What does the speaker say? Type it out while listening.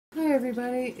Hi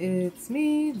everybody, it's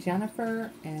me,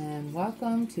 Jennifer, and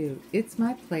welcome to It's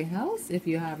My Playhouse if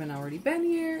you haven't already been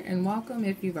here, and welcome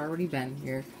if you've already been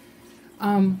here.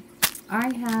 I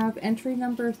have entry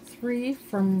number 3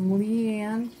 from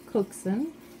Leann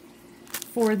Cookson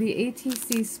for the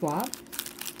ATC Swap,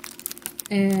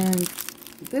 and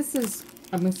this is,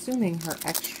 I'm assuming, her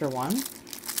extra one,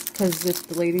 because if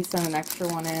the lady sent an extra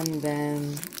one in,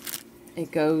 then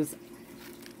it goes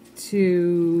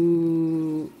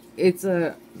to, it's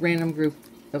a random group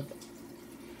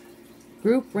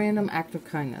random act of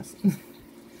kindness.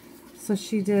 So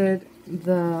she did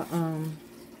the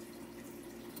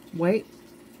white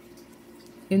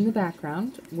in the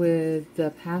background with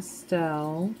the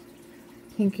pastel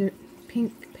pink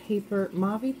paper,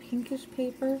 mauve pinkish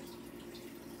paper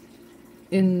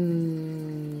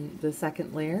in the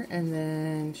second layer, and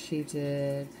then she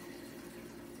did,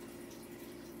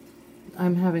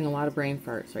 I'm having a lot of brain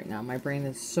farts right now. My brain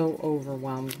is so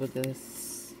overwhelmed with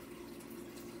this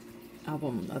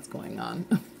album that's going on.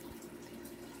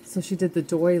 So she did the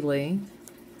doily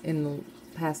in the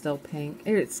pastel pink.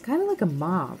 It's kind of like a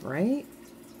mauve, right?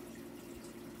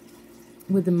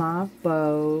 With the mauve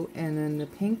bow, and then the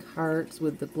pink hearts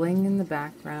with the bling in the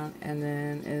background, and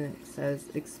then it says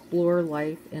explore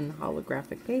life in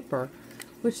holographic paper,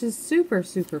 which is super,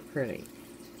 super pretty.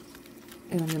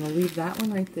 And I'm going to leave that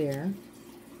one right there.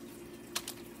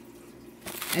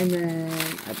 And then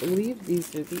I believe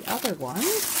these are the other ones.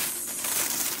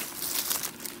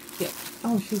 Yeah.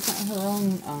 Oh, she sent her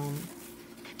own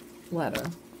letter,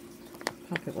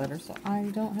 pocket letter, so I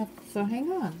don't have, so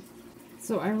hang on.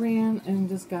 So I ran and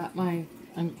just got my,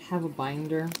 I have a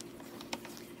binder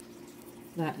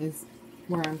that is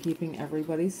where I'm keeping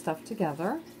everybody's stuff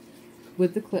together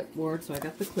with the clipboard. So I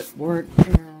got the clipboard,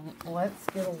 and let's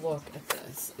get a look at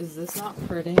this. Is this not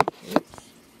pretty? Oops.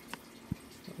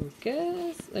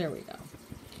 Focus. There we go.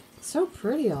 So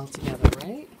pretty all together,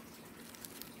 right?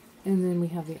 And then we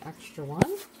have the extra one.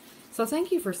 So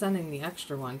thank you for sending the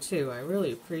extra one too. I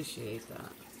really appreciate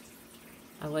that.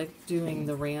 I like doing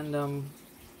the random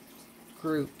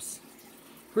groups.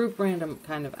 Group random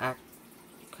kind of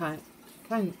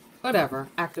whatever,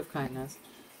 act of kindness.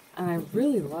 And I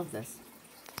really love this.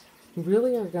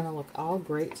 Really are going to look all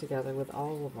great together with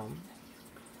all of them.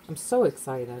 I'm so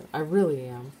excited. I really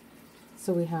am.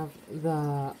 So we have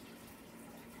the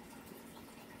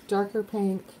darker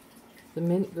pink, the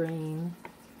mint green,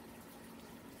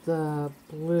 the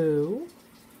blue,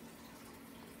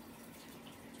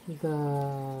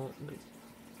 the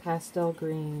pastel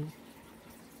green,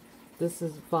 this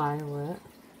is violet,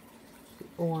 the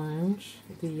orange,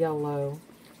 the yellow,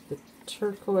 the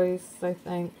turquoise, I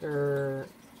think, or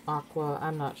aqua,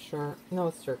 I'm not sure. No,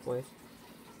 it's turquoise.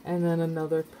 And then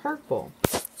another purple.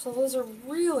 So those are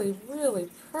really, really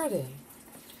pretty.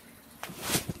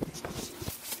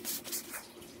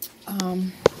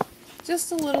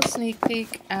 Just a little sneak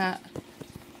peek at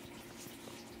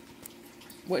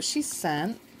what she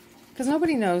sent, because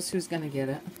nobody knows who's going to get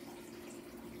it.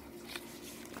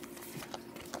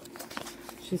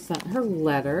 She sent her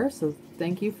letter, so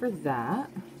thank you for that.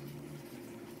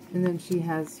 And then she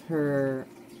has her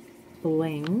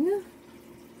bling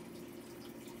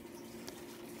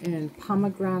and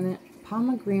pomegranate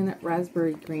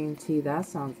raspberry green tea. That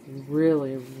sounds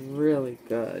really, really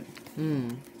good.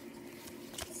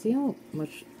 See how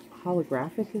much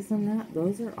holographic is in that?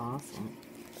 Those are awesome.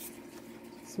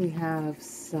 So we have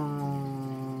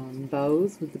some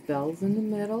bows with the bells in the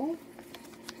middle.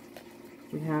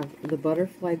 We have the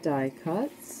butterfly die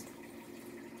cuts,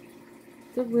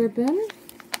 the ribbon,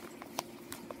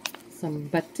 some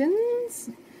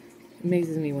buttons.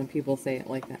 Amazes me when people say it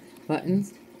like that.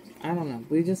 Buttons. I don't know.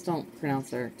 We just don't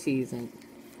pronounce our T's in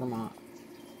Vermont.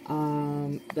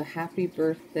 The happy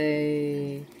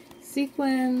birthday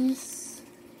sequins,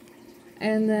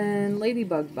 and then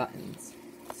ladybug buttons.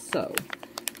 So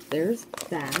there's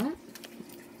that.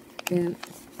 And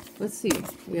let's see,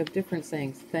 we have different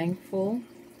sayings. Thankful,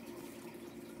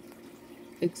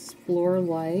 explore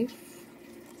life,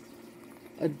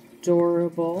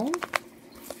 adorable,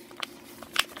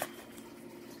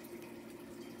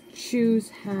 choose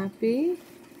happy,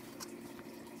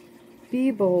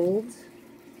 be bold,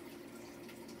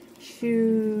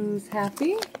 choose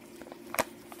happy,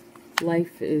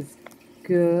 life is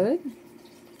good,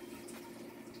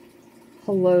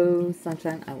 hello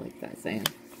sunshine, I like that saying,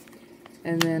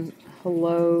 and then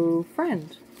hello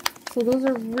friend. So those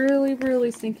are really,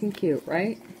 really stinking cute,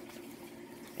 right?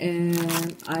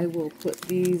 And I will put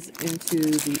these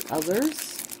into the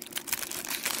others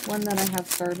one that I have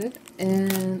started,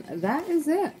 and that is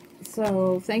it.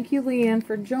 So thank you, Leann,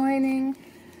 for joining.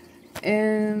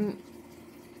 And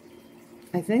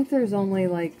I think there's only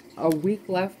like a week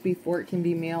left before it can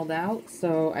be mailed out.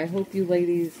 So I hope you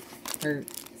ladies are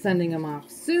sending them off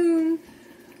soon.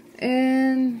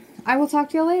 And I will talk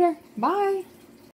to you later. Bye.